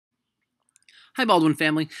Hi, Baldwin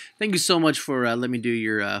family. Thank you so much for letting me do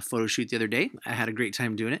your photo shoot the other day. I had a great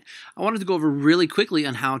time doing it. I wanted to go over really quickly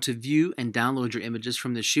on how to view and download your images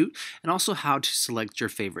from the shoot and also how to select your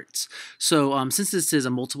favorites. So since this is a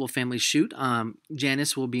multiple family shoot,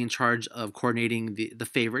 Janice will be in charge of coordinating the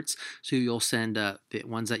favorites. So you'll send the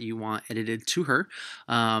ones that you want edited to her,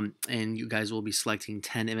 and you guys will be selecting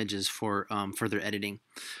 10 images for further editing.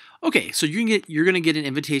 Okay, so you're gonna get an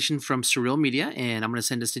invitation from Surreal Media, and I'm gonna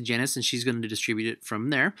send this to Janice, and she's gonna distribute it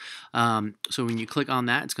from there. So when you click on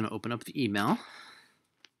that, it's gonna open up the email,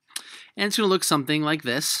 and it's gonna look something like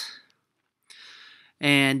this.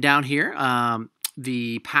 And down here,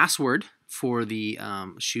 the password for the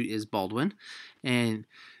shoot is Baldwin, and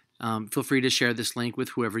feel free to share this link with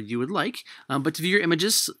whoever you would like. But to view your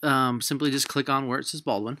images, simply just click on where it says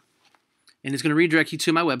Baldwin, and it's gonna redirect you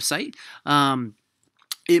to my website.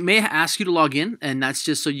 It may ask you to log in, and that's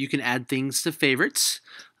just so you can add things to favorites.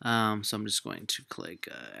 So I'm just going to click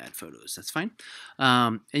add photos. That's fine.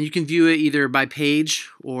 And you can view it either by page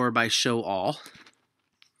or by show all.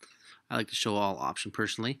 I like the show all option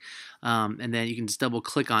personally. And then you can just double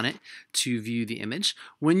click on it to view the image.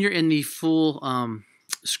 When you're in the full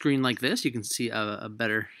screen like this, you can see a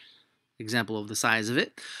better example of the size of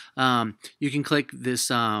it. You can click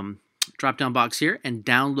this drop down box here and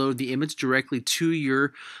download the image directly to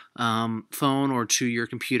your phone or to your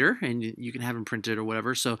computer, and you can have them printed or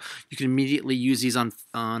whatever, so you can immediately use these on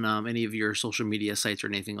any of your social media sites or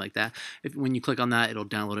anything like that. When you click on that, it'll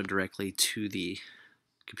download it directly to the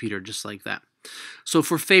computer just like that. So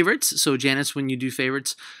for favorites, so Janice, when you do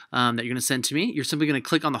favorites that you're going to send to me, you're simply going to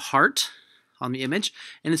click on the heart on the image,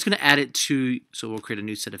 and it's going to add it to, so we'll create a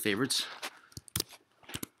new set of favorites.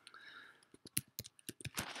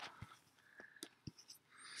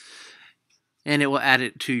 And it will add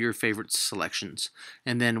it to your favorite selections.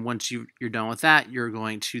 And then once you're done with that, you're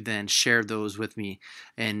going to then share those with me.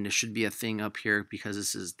 And there should be a thing up here, because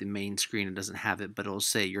this is the main screen. It doesn't have it, but it'll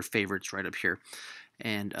say your favorites right up here.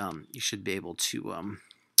 And you should be able to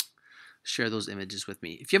share those images with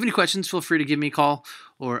me. If you have any questions, feel free to give me a call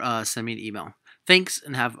or send me an email. Thanks,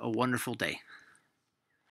 and have a wonderful day.